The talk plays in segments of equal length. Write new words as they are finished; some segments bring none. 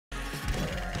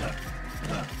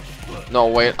No,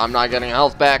 wait, I'm not getting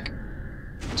health back.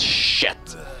 Shit.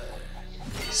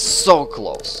 So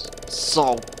close.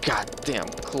 So goddamn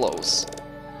close.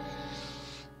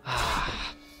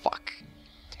 Fuck.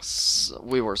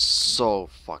 We were so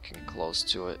fucking close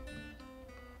to it.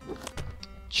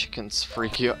 Chickens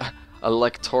freak you.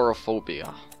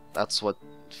 Alektorophobia. That's what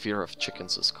fear of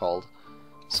chickens is called.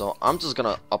 So I'm just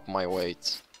gonna up my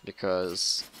weight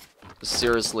because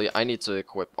seriously, I need to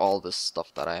equip all this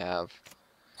stuff that I have,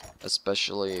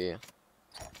 especially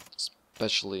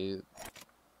the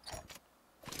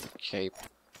cape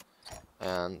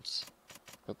and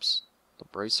oops, the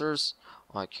bracers.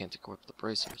 Oh, I can't equip the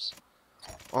bracers.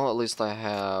 Well, at least I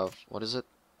have, what is it?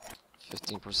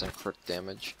 15% crit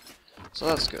damage. So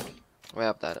that's good. We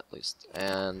have that at least.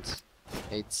 And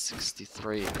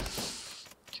 863.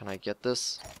 Can I get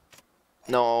this?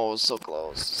 No, so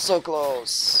close. So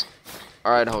close.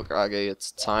 Alright, Hokage,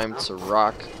 it's time to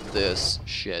rock this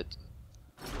shit.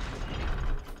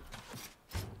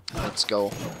 Let's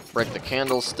go. Break the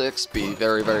candlesticks. Be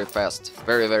very, very fast.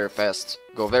 Very, very fast.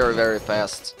 Go very, very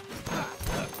fast.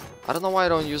 I don't know why I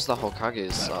don't use the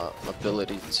Hokage's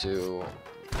ability to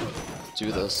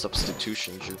do the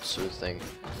substitution jutsu thing,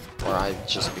 where I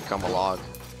just become a log.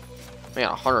 Man,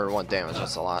 101 damage,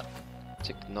 that's a lot.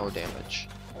 Take no damage.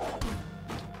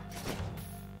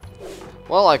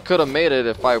 Well, I could have made it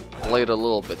if I played a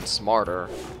little bit smarter.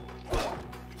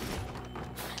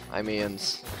 I mean,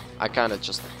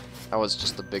 that was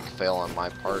just a big fail on my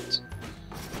part.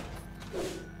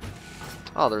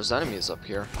 Oh, there's enemies up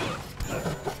here.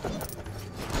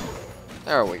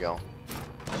 There we go.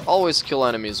 Always kill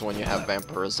enemies when you have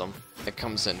vampirism. It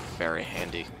comes in very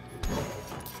handy.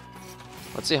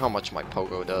 Let's see how much my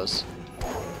pogo does.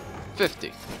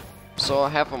 50. So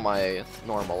half of my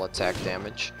normal attack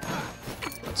damage.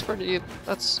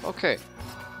 That's okay.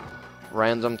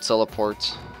 Random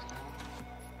teleport.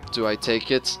 Do I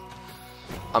take it?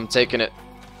 I'm taking it.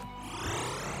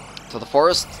 To the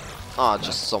forest? Ah,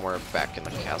 just somewhere back in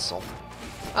the castle.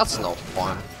 That's no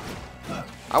fun.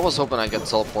 I was hoping I'd get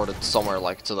teleported somewhere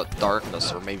like to the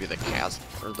darkness or maybe the castle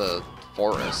or the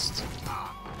forest.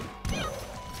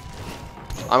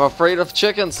 I'm afraid of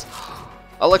chickens.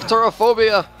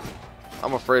 Alektorophobia.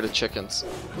 I'm afraid of chickens.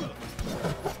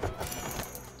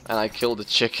 And I killed a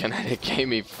chicken and it gave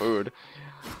me food.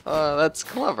 That's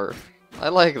clever. I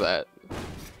like that.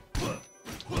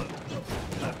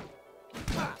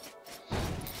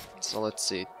 So let's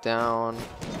see. Down.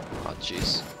 Oh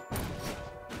jeez.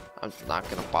 I'm not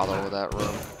gonna bother with that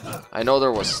room. I know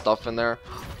there was stuff in there.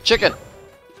 Chicken!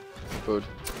 Food.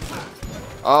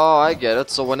 Oh, I get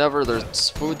it. So whenever there's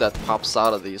food that pops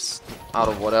out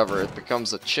of whatever, it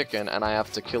becomes a chicken and I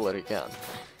have to kill it again.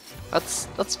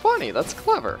 That's funny. That's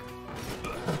clever.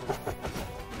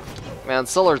 Man,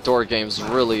 Cellar Door games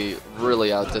really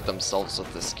outdid themselves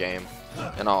with this game.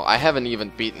 You know, I haven't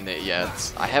even beaten it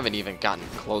yet. I haven't even gotten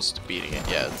close to beating it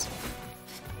yet.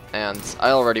 And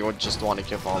I already would just want to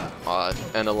give them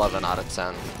an 11 out of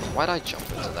 10. Why'd I jump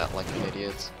into that like an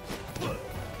idiot?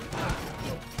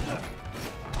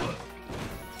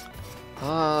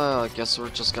 I guess we're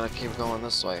just gonna keep going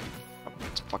this way.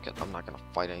 Fuck it, I'm not gonna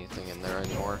fight anything in there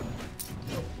anymore.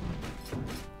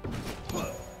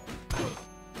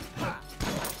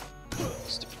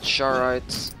 Stupid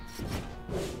Sharites.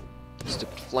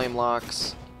 Stupid flame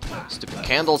locks. Stupid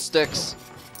candlesticks.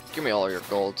 Give me all your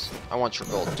gold. I want your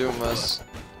gold. Doomus.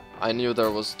 I knew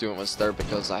there was Doomus there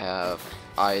because I have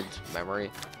eyed memory.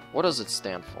 What does it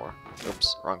stand for?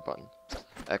 Oops, wrong button.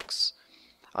 X.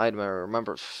 Eyed memory.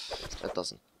 Remember, it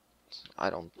doesn't. I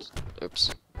don't.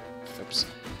 Oops. Oops.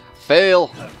 Fail!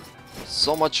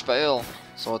 So much fail.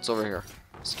 So what's over here?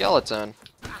 Skeleton.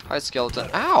 Hi, skeleton.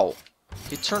 Ow!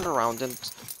 He turned around and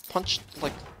punched,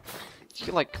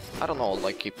 I don't know,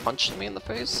 like he punched me in the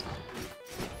face?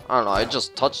 I don't know, I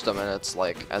just touched him and it's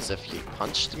like as if he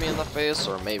punched me in the face,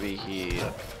 or maybe he...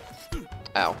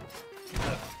 Ow.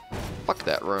 Fuck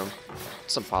that room.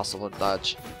 It's impossible to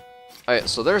dodge. Alright,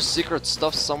 so there's secret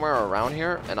stuff somewhere around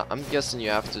here, and I'm guessing you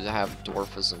have to have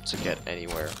dwarfism to get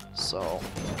anywhere, so...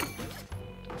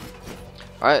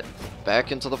 Alright,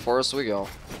 back into the forest we go.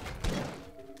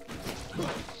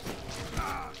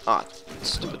 Ah,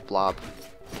 stupid blob.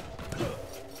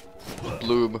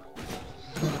 Bloob.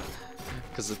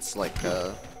 Because it's like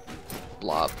a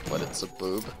blob, but it's a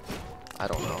boob. I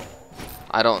don't know.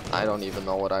 I don't even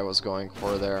know what I was going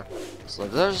for there. So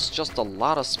there's just a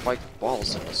lot of spiked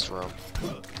balls in this room.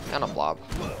 And a blob.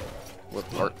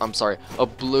 I'm sorry, a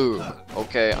bloob.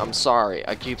 Okay, I'm sorry.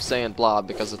 I keep saying blob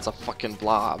because it's a fucking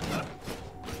blob.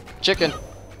 Chicken!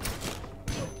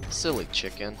 Silly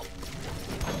chicken.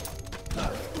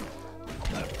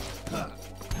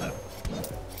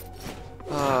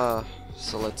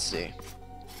 so let's see.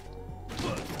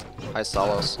 Hi,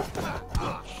 Salos.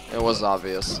 It was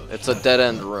obvious. It's a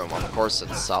dead-end room. Of course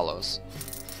it's Salos.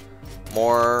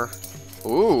 More...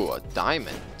 Ooh, a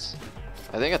diamond.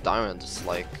 I think a diamond is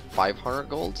like 500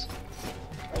 gold.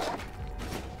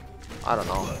 I don't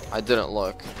know. I didn't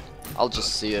look. I'll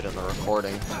just see it in the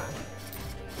recording.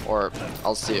 Or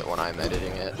I'll see it when I'm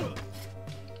editing it.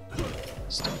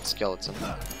 Stupid skeleton.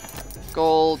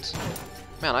 Gold.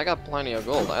 Man, I got plenty of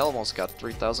gold. I almost got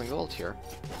 3,000 gold here.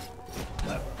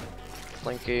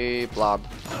 Plinky, blob.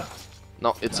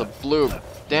 No, it's a bloob.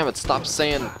 Damn it, stop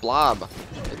saying blob.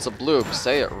 It's a bloob.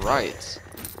 Say it right.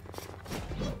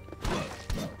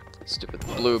 Stupid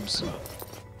bloobs.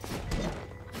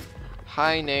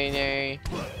 Hi, Nene.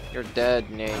 You're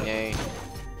dead, Nene.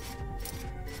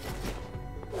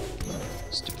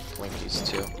 Stupid Plinkies,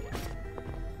 too.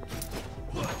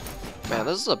 Man,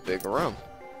 this is a big room.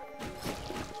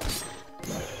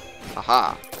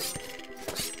 Haha.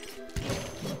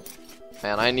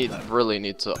 Man, I really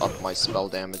need to up my spell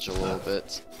damage a little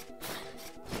bit.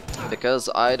 Because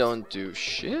I don't do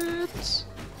shit.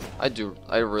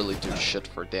 I really do shit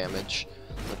for damage.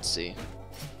 Let's see.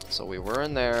 So we were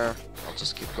in there. I'll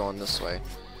just keep going this way.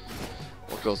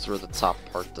 We'll go through the top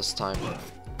part this time.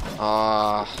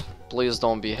 Please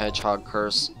don't be Hedgehog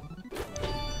Curse.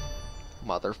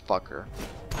 Motherfucker.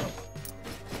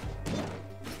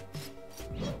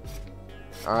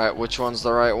 Alright, which one's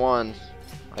the right one?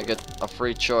 I get a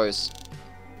free choice.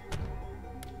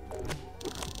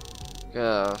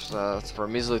 Yeah, for a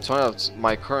measly 20 of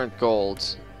my current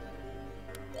gold.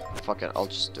 Fuck it, I'll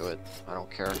just do it. I don't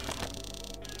care.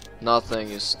 Nothing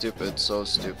is stupid, so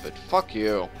stupid. Fuck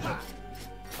you.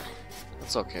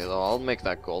 It's okay though, I'll make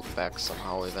that gold back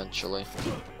somehow eventually.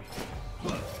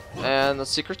 And the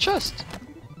secret chest.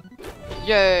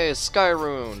 Yay, Sky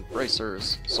Rune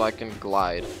bracers, so I can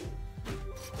glide.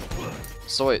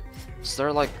 So wait, is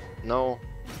there like no?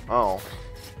 Oh,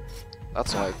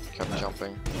 that's why I kept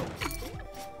jumping.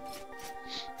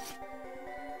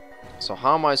 So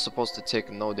how am I supposed to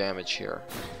take no damage here?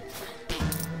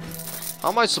 How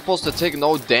am I supposed to take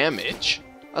no damage?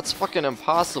 That's fucking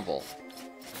impossible.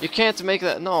 You can't make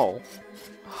that. No.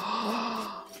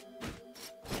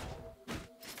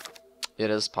 It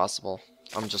is possible.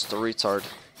 I'm just a retard.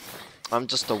 I'm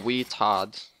just a wee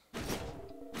Todd.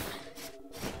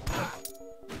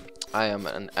 I am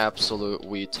an absolute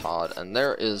wee Todd, and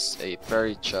there is a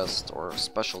fairy chest, or a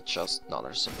special chest. No,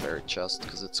 there's a fairy chest,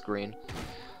 because it's green.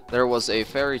 There was a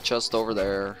fairy chest over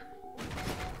there,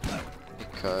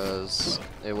 because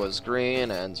it was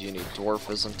green, and you need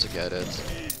dwarfism to get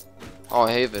it. Oh,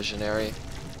 hey, visionary.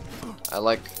 I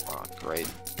like... Oh, great.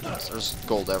 There's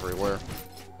gold everywhere.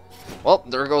 Well,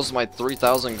 there goes my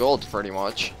 3,000 gold, pretty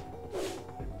much.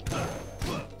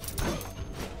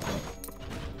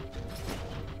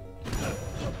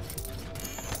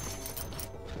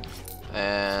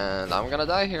 And I'm gonna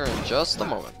die here in just a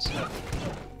moment.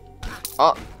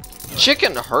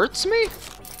 Chicken hurts me?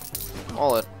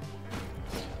 Oh, it...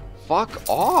 Fuck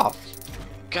off!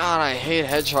 God, I hate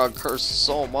Hedgehog Curse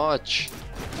so much.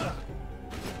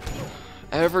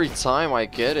 Every time I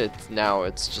get it now,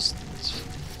 it's just...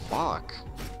 Fuck.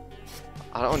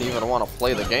 I don't even want to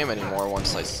play the game anymore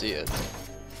once I see it.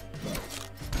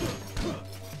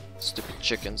 Stupid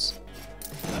chickens.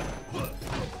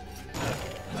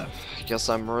 I guess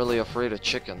I'm really afraid of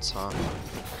chickens, huh?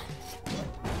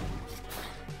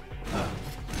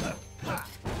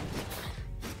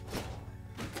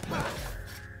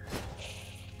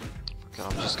 Okay,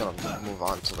 I'm just gonna move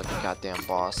on to the goddamn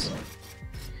boss.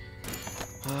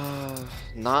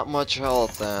 Not much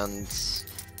health and...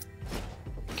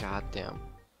 Goddamn.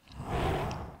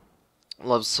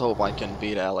 Let's hope I can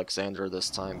beat Alexander this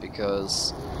time,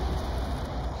 because...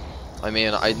 I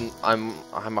mean, I'm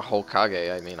a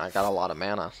Hokage. I mean, I got a lot of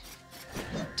mana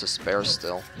to spare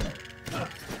still. Okay,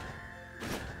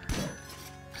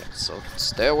 so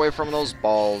stay away from those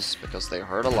balls because they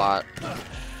hurt a lot.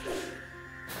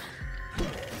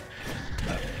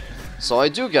 So I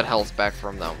do get health back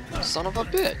from them. Son of a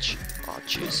bitch. Oh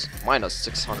jeez, minus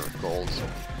 600 gold.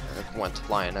 It went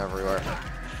flying everywhere.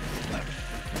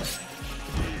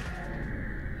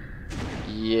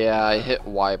 Yeah, I hit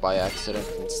Y by accident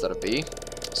instead of B,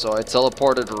 so I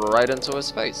teleported right into his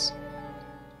face.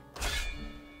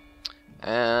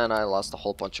 And I lost a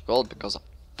whole bunch of gold because of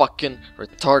fucking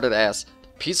retarded ass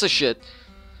piece of shit.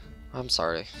 I'm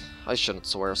sorry, I shouldn't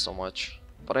swear so much,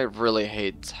 but I really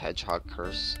hate Hedgehog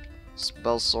Curse.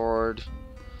 Spell Sword,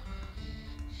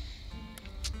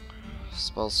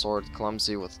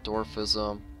 clumsy with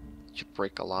dwarfism. You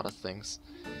break a lot of things.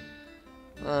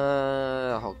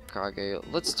 Hokage.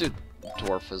 Let's do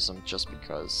dwarfism just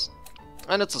because.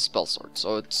 And it's a spell sword,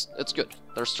 so it's good.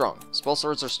 They're strong. Spell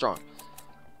swords are strong.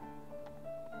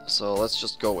 So let's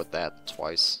just go with that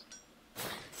twice.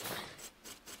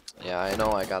 Yeah, I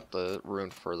know I got the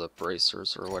rune for the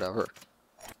bracers or whatever.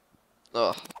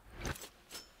 Ugh.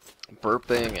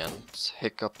 Burping and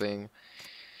hiccuping.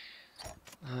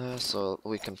 So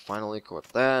we can finally equip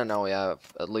that. Now we have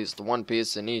at least one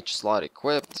piece in each slot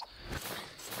equipped.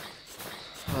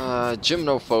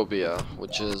 Gymnophobia,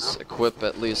 which is equip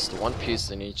at least one piece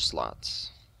in each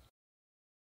slot.